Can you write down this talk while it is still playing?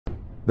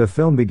The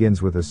film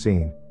begins with a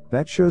scene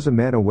that shows a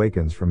man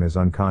awakens from his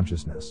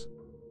unconsciousness.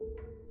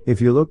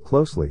 If you look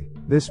closely,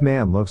 this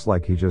man looks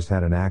like he just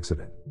had an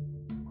accident.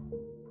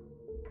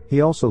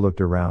 He also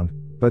looked around,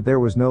 but there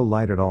was no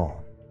light at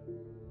all.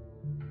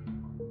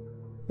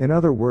 In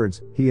other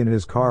words, he and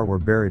his car were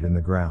buried in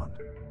the ground.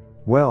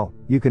 Well,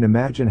 you can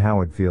imagine how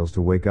it feels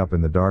to wake up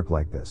in the dark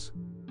like this.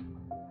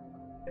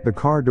 The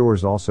car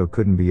doors also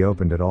couldn't be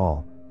opened at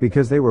all,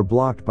 because they were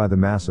blocked by the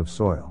massive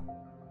soil.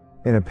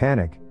 In a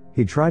panic,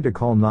 he tried to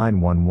call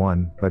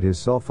 911, but his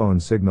cell phone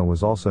signal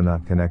was also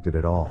not connected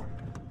at all.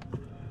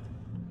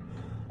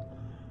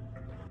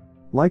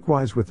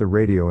 Likewise with the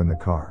radio in the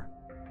car.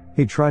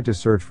 He tried to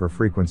search for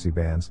frequency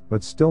bands,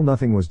 but still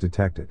nothing was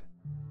detected.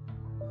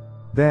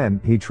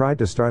 Then, he tried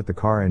to start the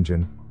car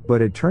engine,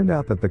 but it turned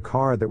out that the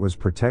car that was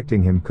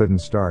protecting him couldn't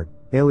start,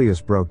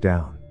 alias broke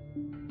down.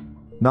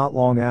 Not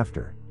long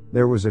after,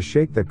 there was a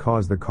shake that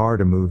caused the car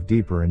to move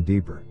deeper and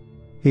deeper.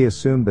 He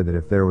assumed that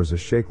if there was a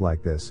shake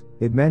like this,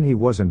 it meant he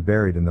wasn't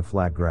buried in the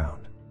flat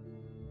ground.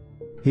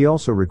 He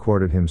also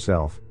recorded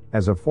himself,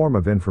 as a form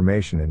of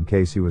information in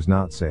case he was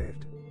not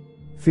saved.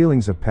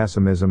 Feelings of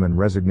pessimism and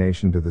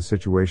resignation to the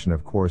situation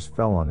of course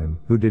fell on him,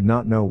 who did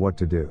not know what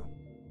to do.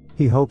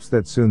 He hopes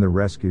that soon the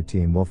rescue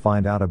team will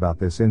find out about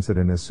this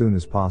incident as soon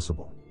as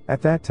possible.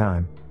 At that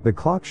time, the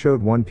clock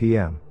showed 1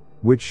 p.m.,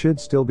 which should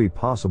still be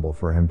possible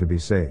for him to be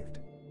saved.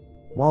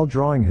 While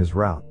drawing his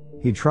route,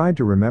 he tried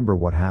to remember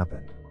what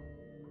happened.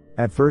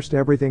 At first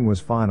everything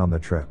was fine on the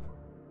trip.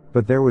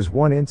 But there was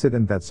one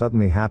incident that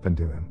suddenly happened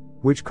to him,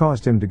 which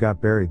caused him to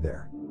get buried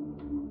there.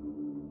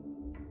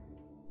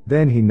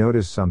 Then he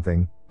noticed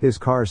something: his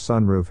car's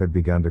sunroof had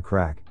begun to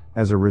crack,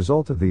 as a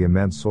result of the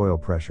immense soil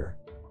pressure.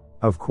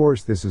 Of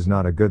course this is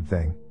not a good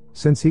thing,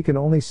 since he can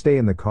only stay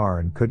in the car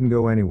and couldn't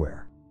go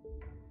anywhere.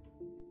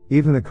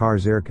 Even the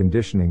car's air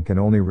conditioning can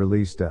only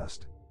release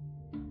dust.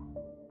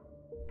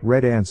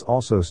 Red ants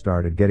also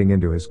started getting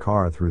into his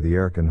car through the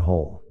aircon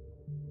hole.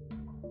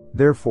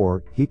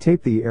 Therefore, he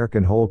taped the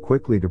aircon hole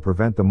quickly to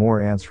prevent the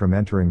more ants from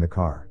entering the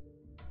car.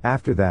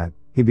 After that,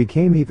 he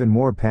became even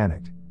more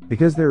panicked,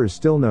 because there is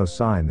still no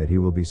sign that he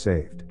will be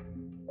saved.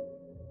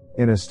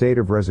 In a state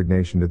of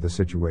resignation to the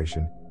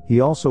situation,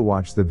 he also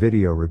watched the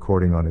video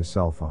recording on his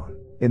cell phone.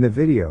 In the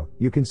video,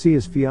 you can see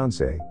his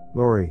fiancée,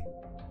 Lori.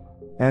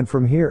 And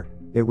from here,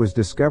 it was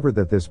discovered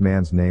that this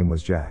man's name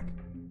was Jack.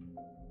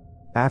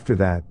 After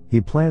that,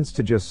 he plans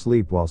to just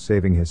sleep while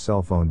saving his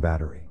cell phone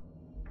battery.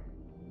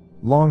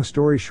 Long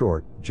story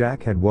short,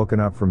 Jack had woken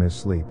up from his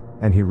sleep,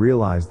 and he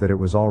realized that it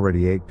was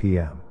already 8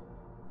 p.m.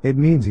 It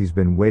means he's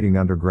been waiting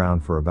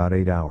underground for about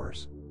 8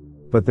 hours.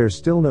 But there's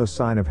still no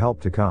sign of help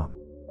to come.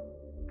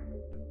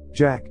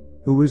 Jack,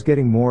 who was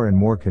getting more and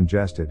more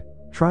congested,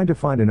 tried to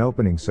find an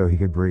opening so he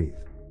could breathe.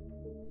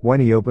 When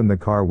he opened the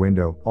car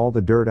window, all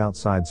the dirt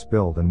outside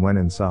spilled and went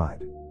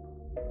inside.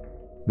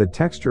 The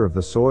texture of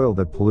the soil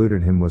that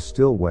polluted him was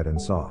still wet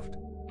and soft.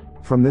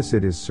 From this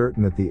it is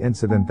certain that the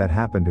incident that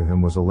happened to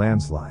him was a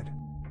landslide.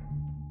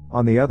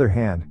 On the other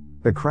hand,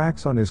 the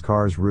cracks on his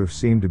car's roof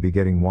seemed to be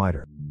getting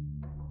wider.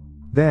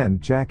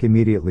 Then, Jack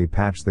immediately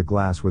patched the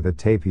glass with a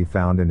tape he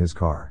found in his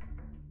car.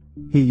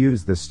 He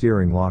used the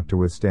steering lock to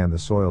withstand the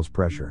soil's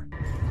pressure.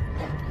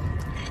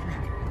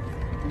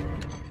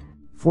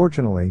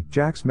 Fortunately,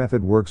 Jack's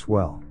method works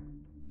well.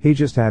 He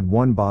just had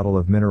 1 bottle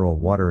of mineral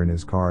water in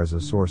his car as a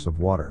source of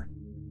water.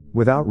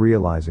 Without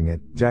realizing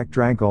it, Jack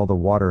drank all the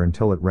water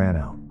until it ran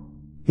out.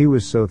 He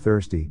was so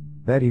thirsty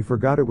that he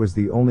forgot it was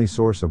the only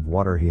source of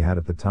water he had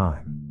at the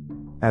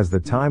time. As the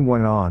time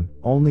went on,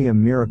 only a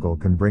miracle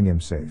can bring him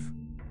safe.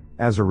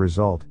 As a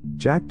result,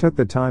 Jack took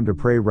the time to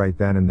pray right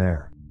then and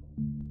there.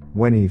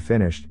 When he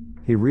finished,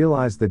 he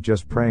realized that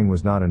just praying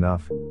was not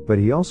enough, but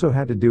he also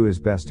had to do his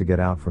best to get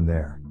out from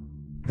there.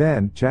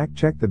 Then, Jack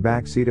checked the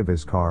back seat of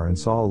his car and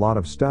saw a lot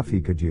of stuff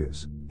he could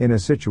use. In a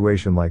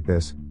situation like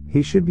this,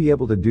 he should be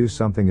able to do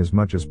something as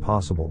much as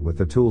possible with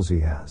the tools he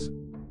has.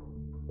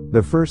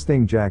 The first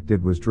thing Jack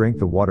did was drink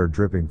the water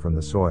dripping from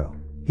the soil.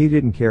 He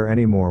didn't care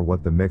anymore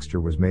what the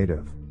mixture was made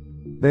of.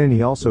 Then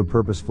he also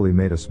purposefully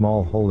made a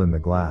small hole in the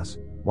glass,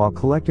 while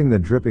collecting the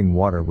dripping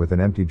water with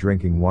an empty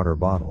drinking water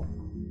bottle.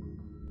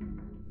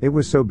 It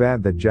was so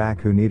bad that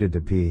Jack, who needed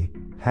to pee,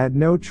 had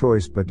no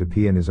choice but to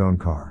pee in his own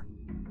car.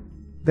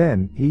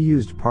 Then, he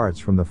used parts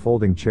from the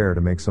folding chair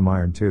to make some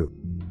iron tube.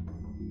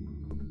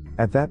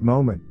 At that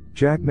moment,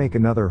 Jack made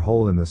another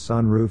hole in the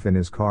sunroof in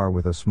his car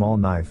with a small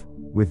knife,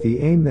 with the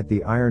aim that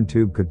the iron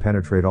tube could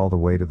penetrate all the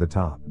way to the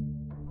top.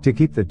 To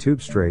keep the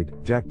tube straight,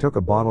 Jack took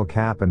a bottle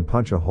cap and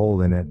punched a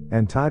hole in it,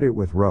 and tied it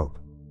with rope.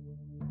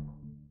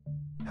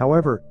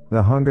 However,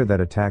 the hunger that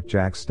attacked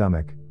Jack's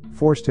stomach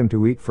forced him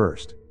to eat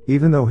first.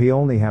 Even though he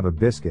only had a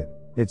biscuit,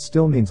 it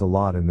still means a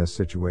lot in this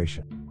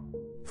situation.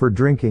 For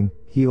drinking,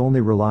 he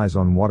only relies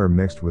on water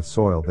mixed with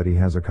soil that he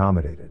has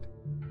accommodated.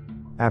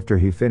 After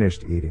he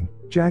finished eating,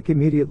 Jack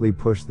immediately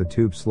pushed the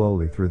tube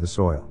slowly through the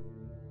soil.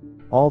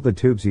 All the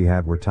tubes he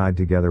had were tied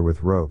together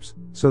with ropes,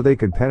 so they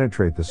could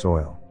penetrate the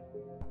soil.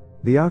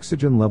 The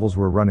oxygen levels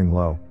were running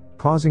low,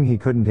 causing he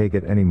couldn't take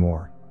it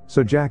anymore,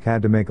 so Jack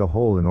had to make a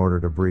hole in order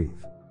to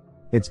breathe.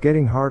 It's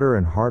getting harder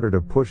and harder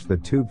to push the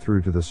tube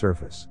through to the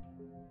surface.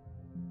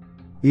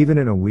 Even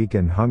in a weak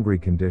and hungry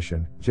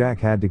condition, Jack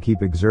had to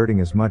keep exerting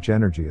as much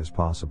energy as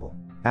possible.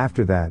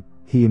 After that,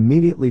 he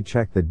immediately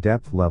checked the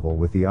depth level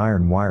with the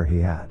iron wire he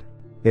had.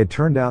 It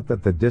turned out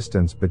that the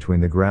distance between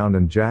the ground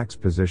and Jack's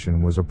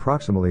position was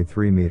approximately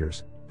 3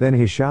 meters. Then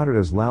he shouted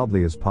as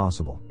loudly as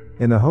possible,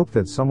 in the hope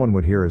that someone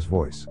would hear his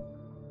voice.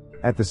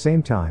 At the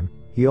same time,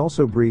 he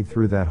also breathed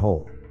through that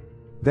hole.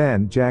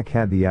 Then, Jack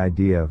had the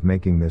idea of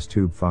making this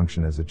tube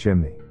function as a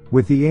chimney,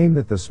 with the aim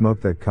that the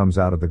smoke that comes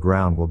out of the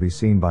ground will be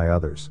seen by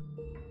others.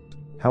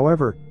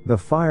 However, the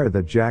fire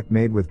that Jack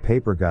made with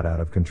paper got out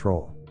of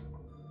control.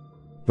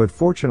 But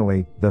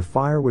fortunately, the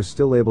fire was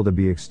still able to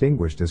be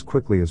extinguished as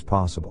quickly as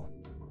possible.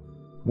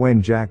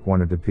 When Jack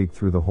wanted to peek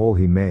through the hole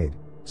he made,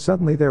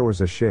 suddenly there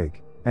was a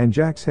shake, and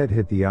Jack's head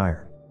hit the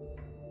iron.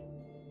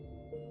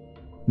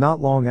 Not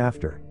long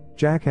after,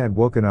 Jack had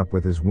woken up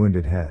with his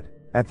wounded head.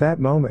 At that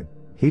moment,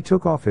 he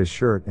took off his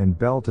shirt and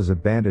belt as a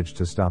bandage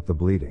to stop the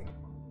bleeding.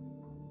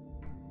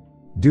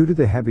 Due to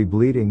the heavy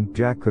bleeding,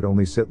 Jack could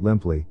only sit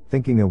limply,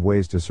 thinking of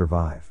ways to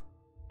survive.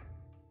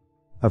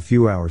 A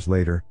few hours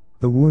later,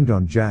 the wound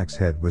on Jack's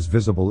head was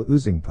visible,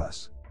 oozing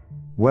pus.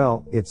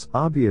 Well, it's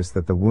obvious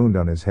that the wound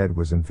on his head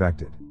was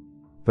infected.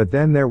 But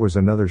then there was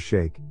another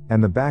shake,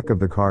 and the back of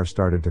the car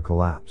started to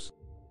collapse.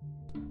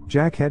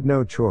 Jack had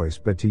no choice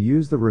but to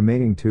use the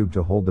remaining tube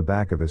to hold the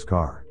back of his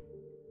car.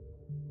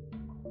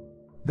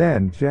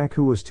 Then, Jack,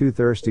 who was too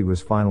thirsty,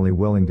 was finally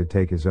willing to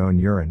take his own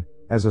urine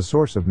as a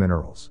source of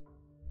minerals.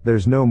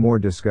 There's no more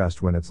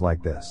disgust when it's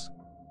like this.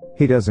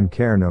 He doesn't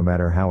care no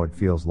matter how it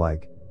feels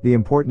like. The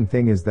important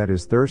thing is that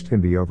his thirst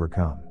can be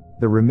overcome.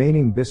 The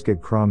remaining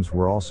biscuit crumbs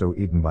were also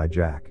eaten by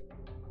Jack.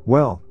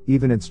 Well,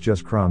 even it's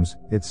just crumbs,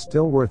 it's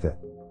still worth it.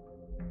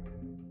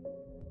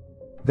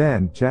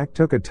 Then, Jack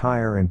took a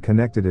tire and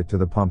connected it to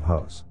the pump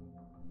hose,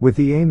 with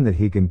the aim that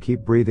he can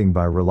keep breathing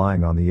by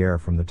relying on the air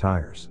from the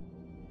tires.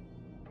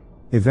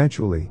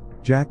 Eventually,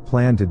 Jack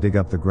planned to dig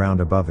up the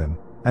ground above him,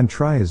 and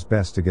try his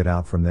best to get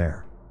out from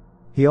there.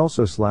 He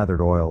also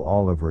slathered oil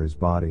all over his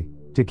body,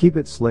 to keep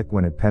it slick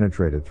when it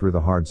penetrated through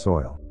the hard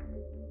soil.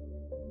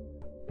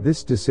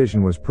 This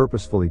decision was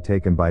purposefully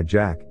taken by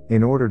Jack,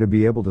 in order to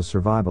be able to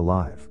survive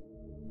alive.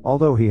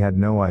 Although he had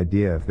no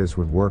idea if this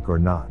would work or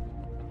not.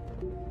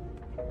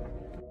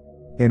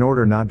 In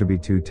order not to be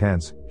too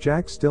tense,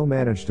 Jack still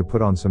managed to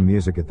put on some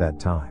music at that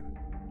time.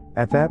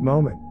 At that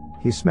moment,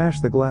 he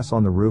smashed the glass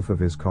on the roof of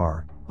his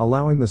car,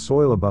 allowing the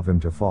soil above him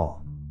to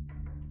fall.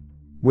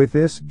 With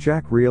this,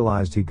 Jack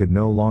realized he could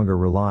no longer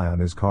rely on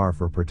his car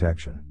for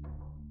protection.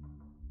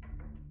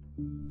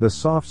 The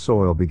soft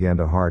soil began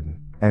to harden,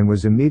 and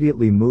was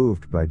immediately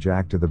moved by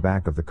Jack to the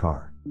back of the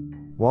car.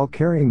 While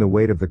carrying the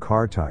weight of the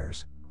car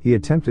tires, he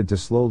attempted to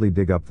slowly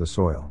dig up the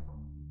soil.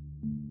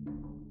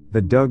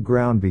 The dug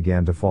ground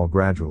began to fall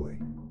gradually.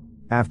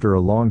 After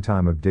a long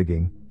time of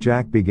digging,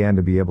 Jack began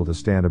to be able to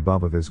stand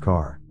above of his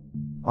car.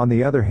 On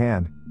the other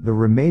hand, the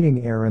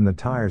remaining air in the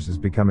tires is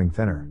becoming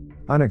thinner.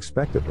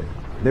 Unexpectedly,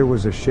 there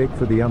was a shake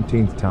for the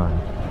umpteenth time,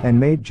 and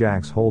made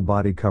Jack's whole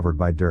body covered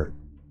by dirt.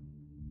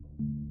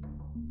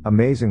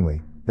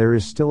 Amazingly, there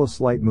is still a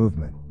slight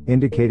movement,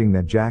 indicating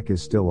that Jack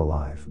is still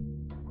alive.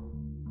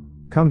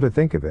 Come to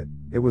think of it,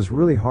 it was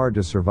really hard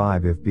to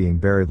survive if being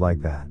buried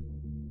like that.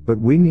 But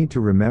we need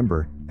to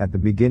remember, at the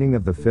beginning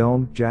of the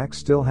film, Jack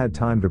still had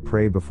time to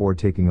pray before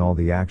taking all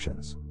the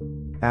actions.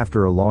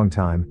 After a long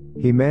time,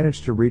 he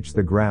managed to reach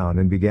the ground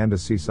and began to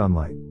see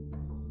sunlight.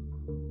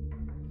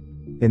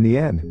 In the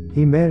end,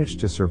 he managed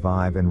to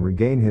survive and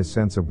regain his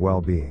sense of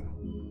well-being.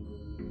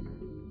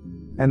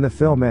 And the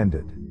film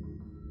ended.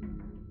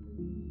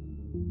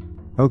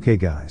 Okay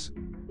guys.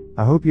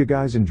 I hope you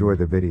guys enjoy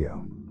the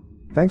video.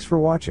 Thanks for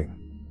watching.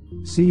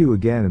 See you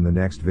again in the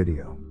next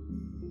video.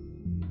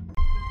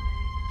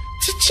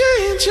 To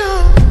change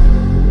your